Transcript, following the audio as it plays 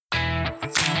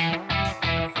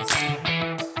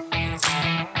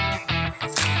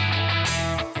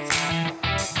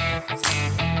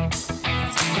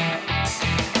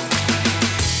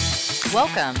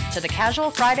Welcome to the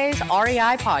Casual Fridays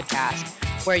REI podcast,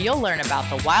 where you'll learn about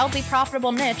the wildly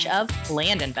profitable niche of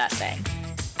land investing.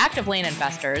 Active land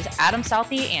investors Adam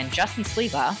Southey and Justin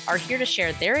Sleva are here to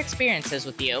share their experiences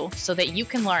with you so that you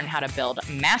can learn how to build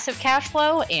massive cash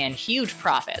flow and huge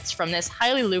profits from this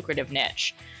highly lucrative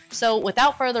niche. So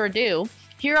without further ado,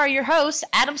 here are your hosts,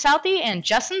 Adam Southey and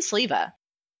Justin Sleva.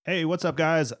 Hey, what's up,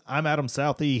 guys? I'm Adam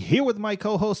Southey here with my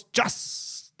co-host, Justin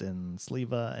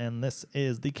Sleva, and this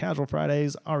is the Casual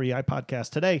Fridays REI podcast.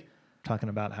 Today, talking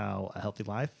about how a healthy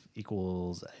life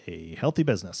equals a healthy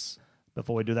business.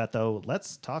 Before we do that, though,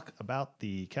 let's talk about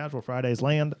the Casual Fridays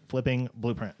land flipping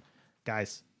blueprint.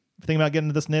 Guys, if you're thinking about getting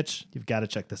into this niche, you've got to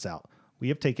check this out. We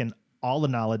have taken all the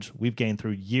knowledge we've gained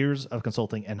through years of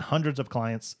consulting and hundreds of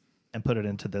clients and put it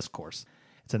into this course.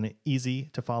 It's an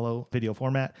easy-to-follow video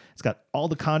format. It's got all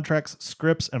the contracts,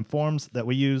 scripts, and forms that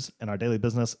we use in our daily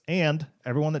business, and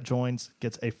everyone that joins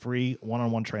gets a free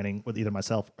one-on-one training with either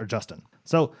myself or Justin.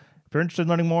 So if you're interested in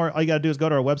learning more, all you got to do is go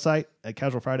to our website at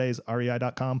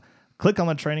casualfridaysrei.com, click on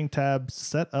the training tab,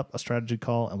 set up a strategy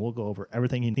call, and we'll go over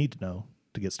everything you need to know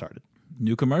to get started.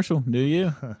 New commercial, new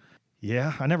you.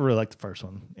 Yeah, I never really liked the first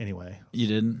one anyway. You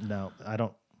didn't? No, I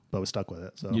don't. But we stuck with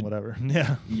it, so whatever.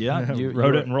 Yeah. You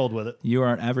wrote it and rolled with it. You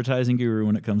are an advertising guru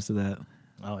when it comes to that.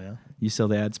 Oh, yeah. You sell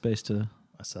the ad space to...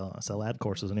 I sell ad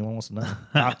courses. Anyone wants to know?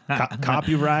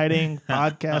 Copywriting,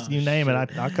 podcast, you name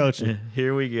it. I coach it.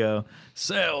 Here we go.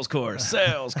 Sales course.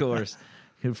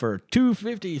 For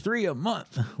 $253 a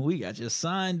month, we got you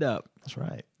signed up. That's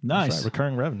right. Nice. That's right.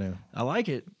 Recurring revenue. I like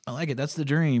it. That's the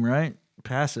dream, right?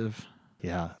 Passive.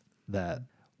 Yeah. That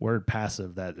word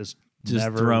passive, that is just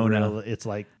never thrown real. out. It's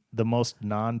like the most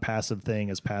non-passive thing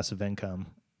is passive income.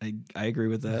 I agree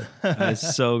with that. I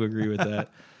so agree with that.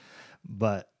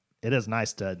 But it is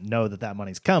nice to know that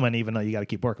money's coming, even though you got to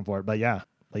keep working for it. But yeah,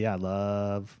 I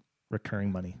love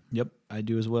recurring money. Yep, I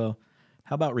do as well.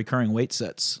 How about recurring weight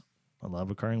sets? I love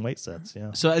recurring weight sets,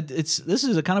 yeah. So this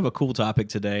is a kind of a cool topic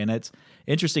today, and it's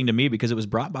interesting to me because it was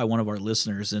brought by one of our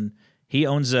listeners, and he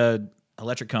owns a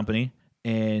electric company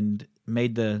and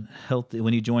made the healthy.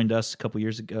 When he joined us a couple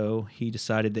years ago, he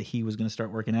decided that he was going to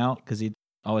start working out because he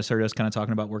always heard us kind of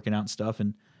talking about working out and stuff,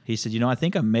 and he said, I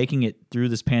think I'm making it through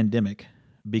this pandemic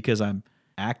because I'm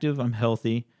active, I'm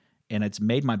healthy, and it's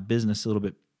made my business a little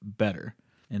bit better.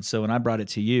 And so when I brought it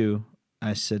to you,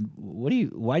 I said,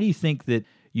 why do you think that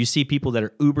you see people that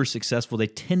are uber successful, they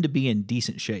tend to be in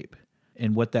decent shape,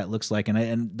 and what that looks like?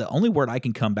 And the only word I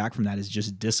can come back from that is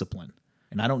just discipline.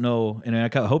 And I don't know, and I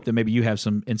hope that maybe you have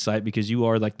some insight because you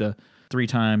are like the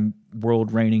 3-time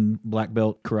world reigning black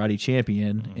belt karate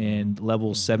champion and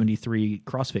level 73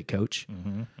 CrossFit coach.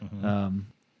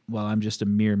 While I'm just a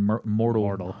mere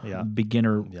mortal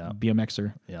beginner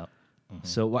BMXer. Yeah.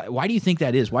 So why do you think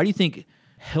that is? Why do you think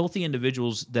healthy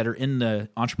individuals that are in the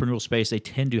entrepreneurial space, they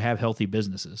tend to have healthy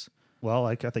businesses? Well,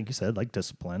 like I think you said, like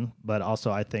discipline, but also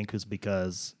I think is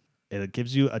because it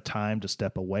gives you a time to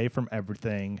step away from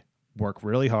everything, work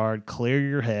really hard, clear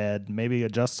your head, maybe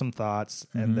adjust some thoughts,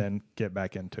 and then get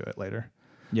back into it later.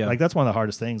 Yeah, like that's one of the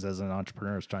hardest things as an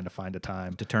entrepreneur is trying to find a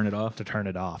time to turn it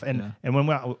off. And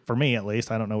for me at least,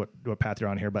 I don't know what path you're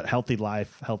on here, but healthy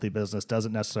life, healthy business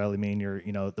doesn't necessarily mean you're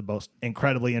the most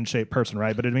incredibly in shape person,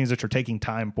 right? But it means that you're taking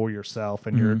time for yourself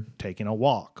and you're taking a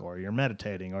walk or you're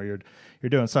meditating or you're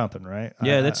doing something, right?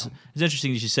 Yeah, it's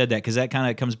interesting that you said that because that kind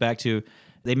of comes back to.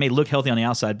 They may look healthy on the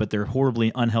outside, but they're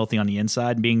horribly unhealthy on the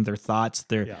inside, being their thoughts,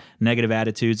 their negative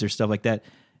attitudes, their stuff like that.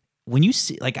 When you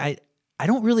see, like,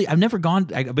 I've never gone,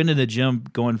 I've been to the gym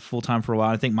going full time for a while.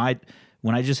 I think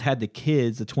when I just had the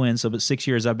kids, the twins, so about 6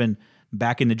 years, I've been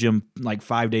back in the gym like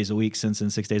 5 days a week and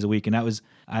 6 days a week. And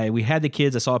we had the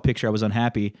kids. I saw a picture. I was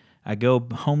unhappy. I go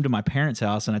home to my parents'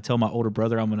 house and I tell my older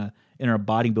brother I'm going to enter a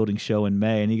bodybuilding show in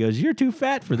May. And he goes, "You're too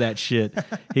fat for that shit."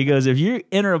 He goes, "If you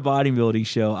enter a bodybuilding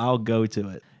show, I'll go to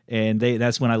it." And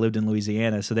that's when I lived in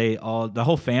Louisiana. So the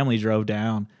whole family drove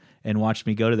down and watched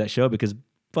me go to that show because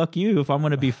fuck you if I'm going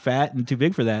to be fat and too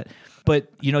big for that.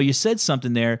 But, you said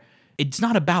something there. It's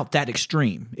not about that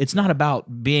extreme. It's not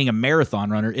about being a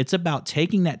marathon runner. It's about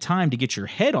taking that time to get your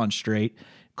head on straight,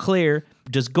 clear.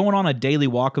 Does going on a daily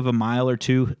walk of a mile or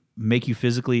two make you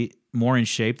physically more in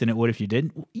shape than it would if you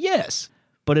didn't? Yes.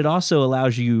 But it also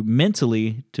allows you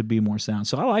mentally to be more sound.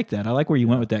 So I like that. I like where you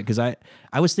went with that because I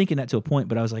was thinking that to a point,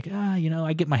 but I was like,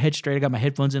 I get my head straight. I got my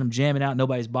headphones in. I'm jamming out.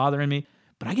 Nobody's bothering me.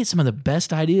 But I get some of the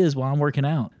best ideas while I'm working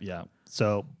out. Yeah.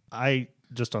 So I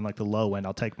just on like the low end,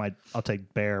 I'll take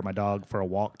Bear, my dog, for a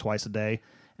walk twice a day,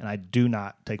 and I do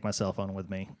not take my cell phone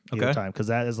with me either time because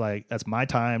that's my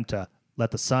time to let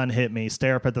the sun hit me,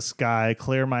 stare up at the sky,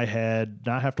 clear my head,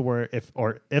 not have to worry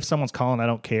if someone's calling, I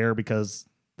don't care because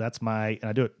That's and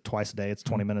I do it twice a day. It's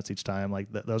 20 minutes each time. Like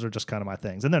those are just kind of my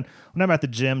things. And then when I'm at the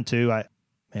gym too,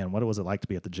 what was it like to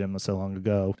be at the gym so long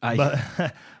ago?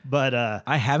 But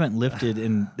I haven't lifted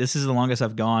this is the longest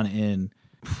I've gone in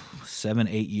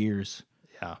 7-8 years.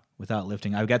 Yeah. Without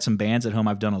lifting. I've got some bands at home.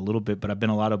 I've done a little bit, but I've been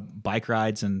a lot of bike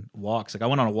rides and walks. Like I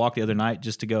went on a walk the other night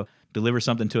just to go deliver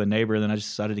something to a neighbor. And then I just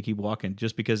decided to keep walking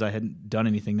just because I hadn't done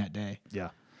anything that day. Yeah.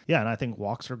 Yeah. And I think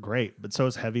walks are great, but so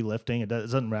is heavy lifting. It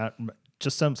doesn't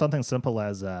just something simple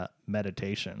as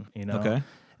meditation, Okay.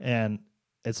 And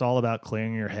it's all about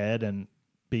clearing your head and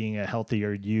being a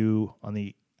healthier you on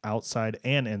the outside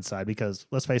and inside, because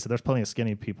let's face it, there's plenty of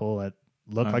skinny people that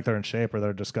look like they're in shape or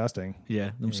they're disgusting.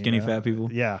 Yeah, them skinny fat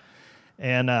people. Yeah.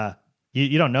 And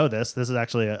you don't know this. This is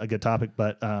actually a good topic,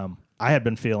 but I had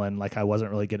been feeling like I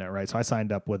wasn't really getting it right. So I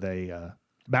signed up with a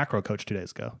macro coach 2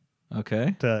 days ago.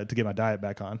 Okay. To get my diet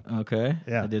back on. Okay.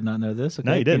 Yeah. I did not know this. Okay.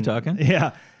 No, you didn't. Keep talking.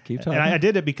 Yeah. Keep talking. And I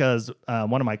did it because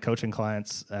one of my coaching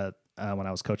clients when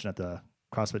I was coaching at the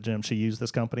CrossFit gym, she used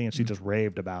this company and she just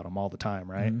raved about them all the time,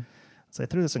 right? So they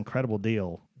threw this incredible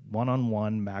deal,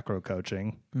 one-on-one macro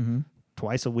coaching,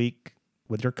 twice a week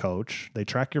with your coach. They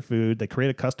track your food. They create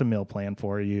a custom meal plan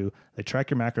for you. They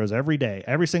track your macros every day.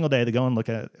 Every single day they go and look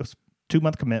at it. It was a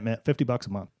 2-month commitment, $50 a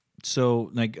month. So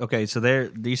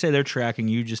you say they're tracking,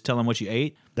 you just tell them what you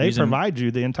ate? They provide you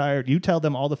you tell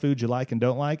them all the foods you like and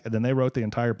don't like, and then they wrote the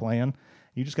entire plan.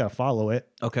 You just got to follow it.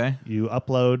 Okay. You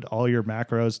upload all your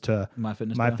macros to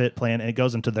MyFitPlan, and it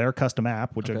goes into their custom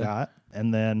app, which I got.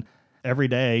 And then every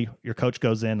day, your coach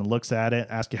goes in and looks at it,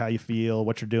 asks you how you feel,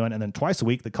 what you're doing, and then twice a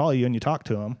week they call you and you talk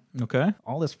to them. Okay.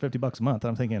 All this for $50 a month.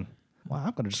 I'm thinking,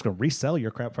 wow, I'm just going to resell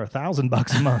your crap for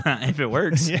 $1,000 a month if it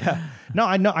works. Yeah. No,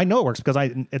 I know it works because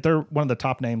they're one of the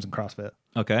top names in CrossFit.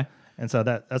 Okay. And so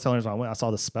that's the only reason I went. I saw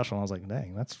this special and I was like,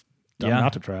 dang, that's dumb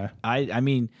not to try. I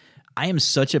mean, I am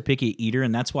such a picky eater,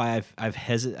 and that's why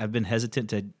I've been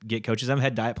hesitant to get coaches. I've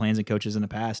had diet plans and coaches in the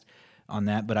past on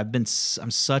that, but I'm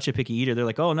such a picky eater. They're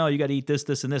like, oh no, you got to eat this,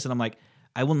 this, and this, and I'm like,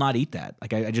 I will not eat that.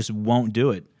 Like I just won't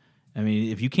do it. I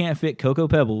mean, if you can't fit Cocoa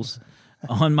Pebbles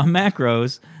on my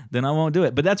macros, then I won't do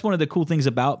it. But that's one of the cool things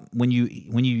about when you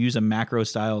use a macro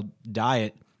style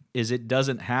diet is it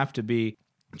doesn't have to be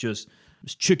just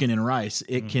chicken and rice.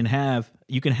 It can have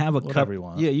you can have a cup.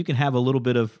 Yeah, you can have a little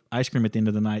bit of ice cream at the end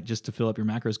of the night just to fill up your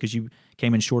macros because you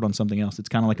came in short on something else. It's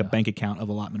kind of like a bank account of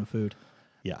allotment of food.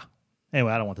 Yeah.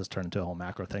 Anyway, I don't want this to turn into a whole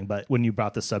macro thing, but when you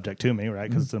brought this subject to me, right,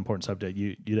 because it's an important subject,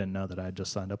 you didn't know that I had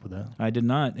just signed up with that. I did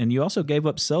not. And you also gave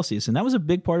up Celsius, and that was a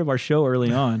big part of our show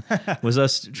early on, was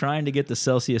us trying to get the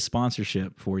Celsius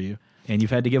sponsorship for you, and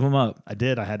you've had to give them up. I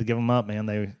did. I had to give them up,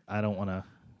 man. I don't want to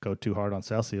go too hard on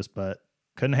Celsius, but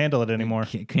couldn't handle it anymore.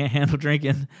 Can't handle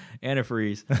drinking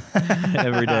antifreeze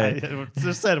every day.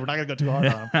 Just said we're not going to go too hard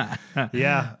on them.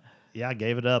 Yeah, I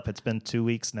gave it up. It's been 2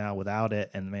 weeks now without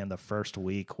it, and man, the first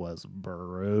week was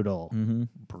brutal.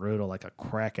 Brutal, like a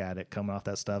crack addict coming off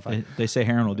that stuff. They say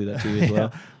heroin will do that to you as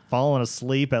well. Falling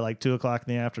asleep at like 2 o'clock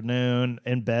in the afternoon,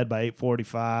 in bed by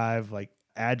 8:45, like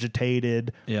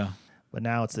agitated. Yeah. But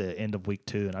now it's the end of week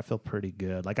 2, and I feel pretty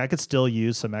good. Like I could still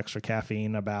use some extra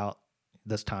caffeine about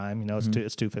this time. It's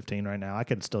 2:15 right now. I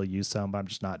could still use some, but I'm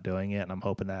just not doing it, and I'm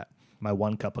hoping that my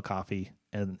 1 cup of coffee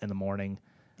in the morning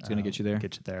it's going to get you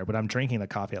there. But I'm drinking the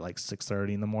coffee at like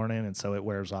 6:30 in the morning, and so it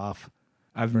wears off.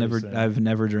 I've never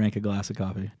drank a glass of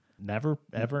coffee. Never,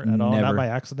 ever at all? Not by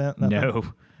accident?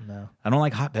 Nothing? No. I don't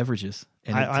like hot beverages.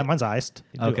 Mine's iced.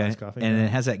 Okay. Iced coffee, and it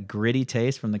has that gritty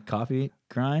taste from the coffee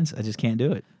grinds. I just can't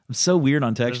do it. I'm so weird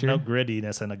on texture. There's no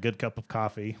grittiness in a good cup of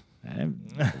coffee.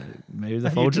 Maybe the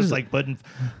Folgers. You're just like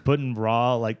putting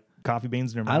raw like coffee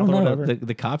beans in your mouth. I don't know. Or whatever.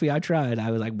 The coffee I tried, I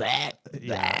was like, bleh,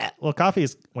 yeah. Well, coffee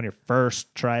is when you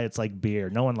first try it's like beer.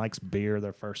 No one likes beer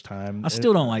their first time. I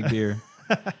still don't like beer.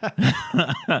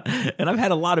 And I've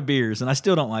had a lot of beers and I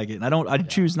still don't like it. And I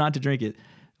choose not to drink it.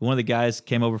 One of the guys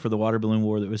came over for the water balloon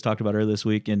war that was talked about earlier this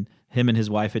week, and him and his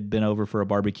wife had been over for a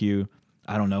barbecue,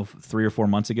 I don't know, 3 or 4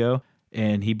 months ago.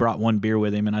 And he brought one beer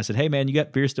with him. And I said, hey, man, you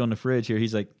got beer still in the fridge here?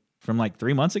 He's like, from like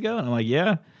 3 months ago? And I'm like,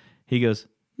 yeah. He goes,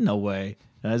 no way.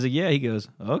 And I was like, yeah. He goes,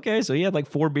 okay. So he had like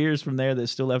 4 beers from there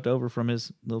that's still left over from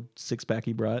his little 6-pack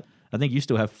he brought. I think you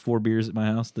still have 4 beers at my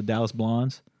house, the Dallas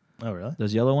Blondes. Oh, really?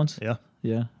 Those yellow ones? Yeah.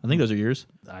 Yeah. I think those are yours.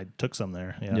 I took some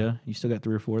there. Yeah. Yeah. You still got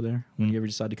 3 or 4 there when you ever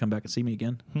decide to come back and see me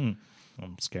again.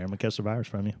 I'm scared I'm going to catch the virus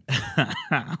from you.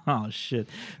 Oh, shit.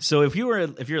 So if you're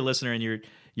a listener in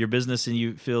your business and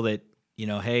you feel that,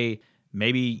 hey,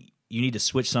 maybe you need to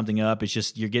switch something up. It's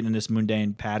just you're getting in this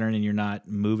mundane pattern and you're not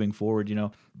moving forward.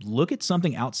 Look at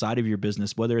something outside of your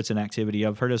business, whether it's an activity.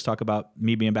 I've heard us talk about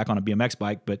me being back on a BMX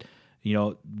bike, but You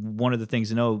know, one of the things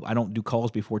to know, I don't do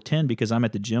calls before 10 because I'm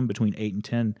at the gym between 8 and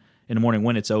 10 in the morning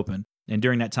when it's open. And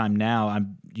during that time now,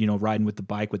 I'm, you know, riding with the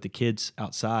bike with the kids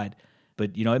outside.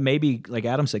 But, you know, it may be, like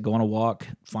Adam said, go on a walk,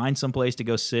 find some place to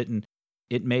go sit, and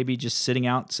it may be just sitting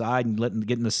outside and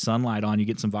getting the sunlight on you,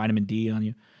 get some vitamin D on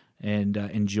you, and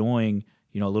enjoying,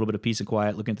 you know, a little bit of peace and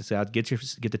quiet, looking at the south, get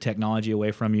the technology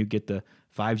away from you, get the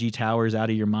 5G towers out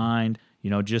of your mind, you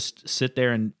know, just sit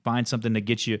there and find something that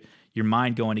gets your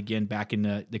mind going again back in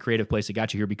the creative place that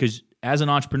got you here. Because as an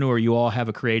entrepreneur, you all have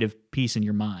a creative piece in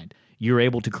your mind. You're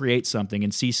able to create something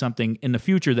and see something in the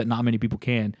future that not many people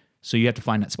can. So you have to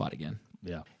find that spot again.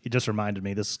 Yeah. He just reminded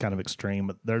me, this is kind of extreme,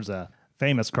 but there's a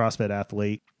famous CrossFit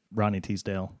athlete, Ronnie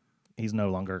Teasdale. He's no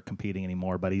longer competing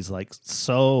anymore, but he's like he's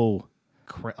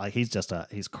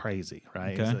crazy,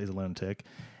 right? Okay. He's a lunatic.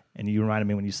 And you reminded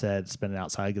me when you said spend it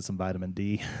outside, get some vitamin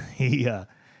D. He,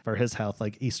 for his health,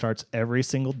 like he starts every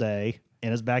single day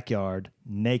in his backyard,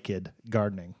 naked,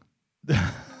 gardening.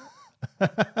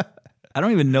 I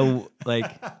don't even know,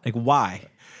 like why.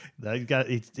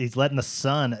 He's letting the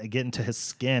sun get into his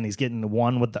skin. He's getting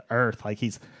one with the earth. Like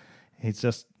he's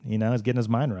just, you know, he's getting his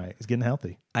mind right. He's getting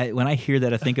healthy. When I hear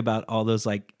that, I think about all those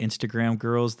like Instagram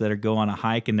girls that go on a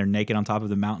hike and they're naked on top of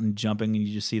the mountain jumping, and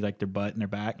you just see like their butt and their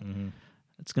back. Mm-hmm.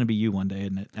 It's going to be you one day,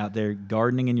 isn't it? Out there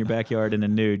gardening in your backyard in a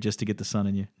nude just to get the sun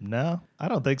in you. No, I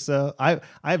don't think so.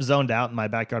 I've zoned out in my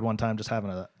backyard one time, just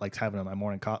having my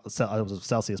morning coffee. I was a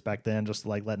Celsius back then, just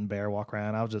like letting Bear walk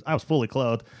around. I was fully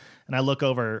clothed, and I look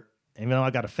over. Even though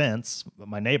I got a fence,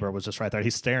 my neighbor was just right there.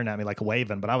 He's staring at me like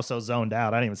waving, but I was so zoned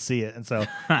out, I didn't even see it. And so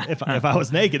if I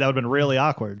was naked, that would have been really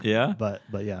awkward. Yeah. But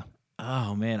yeah.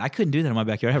 Oh man, I couldn't do that in my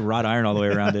backyard. I have wrought iron all the way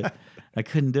around it. I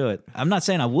couldn't do it. I'm not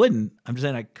saying I wouldn't. I'm just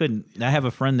saying I couldn't. I have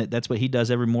a friend that's what he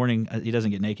does every morning. He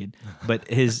doesn't get naked, but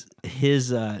his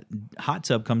hot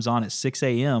tub comes on at 6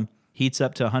 a.m., heats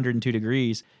up to 102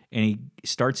 degrees, and he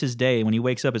starts his day. When he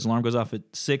wakes up, his alarm goes off at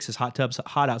 6. His hot tub's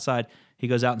hot outside. He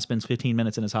goes out and spends 15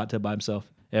 minutes in his hot tub by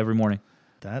himself every morning.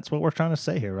 That's what we're trying to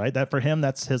say here, right? That for him,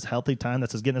 that's his healthy time.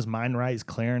 That's his getting his mind right. He's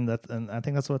clearing that, and I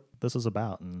think that's what this is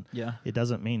about. And yeah, it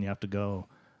doesn't mean you have to go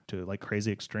to like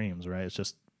crazy extremes, right? It's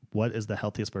just what is the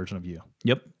healthiest version of you.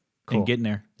 Yep. Cool. And getting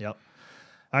there. Yep.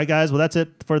 All right, guys. Well, that's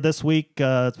it for this week.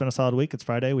 It's been a solid week. It's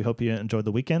Friday. We hope you enjoyed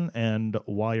the weekend. And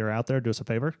while you're out there, do us a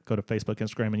favor. Go to Facebook,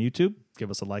 Instagram, and YouTube.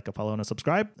 Give us a like, a follow, and a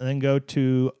subscribe. And then go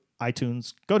to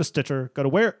iTunes, go to Stitcher, go to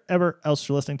wherever else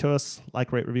you're listening to us.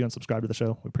 Like, rate, review, and subscribe to the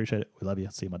show. We appreciate it. We love you.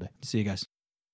 See you Monday. See you guys.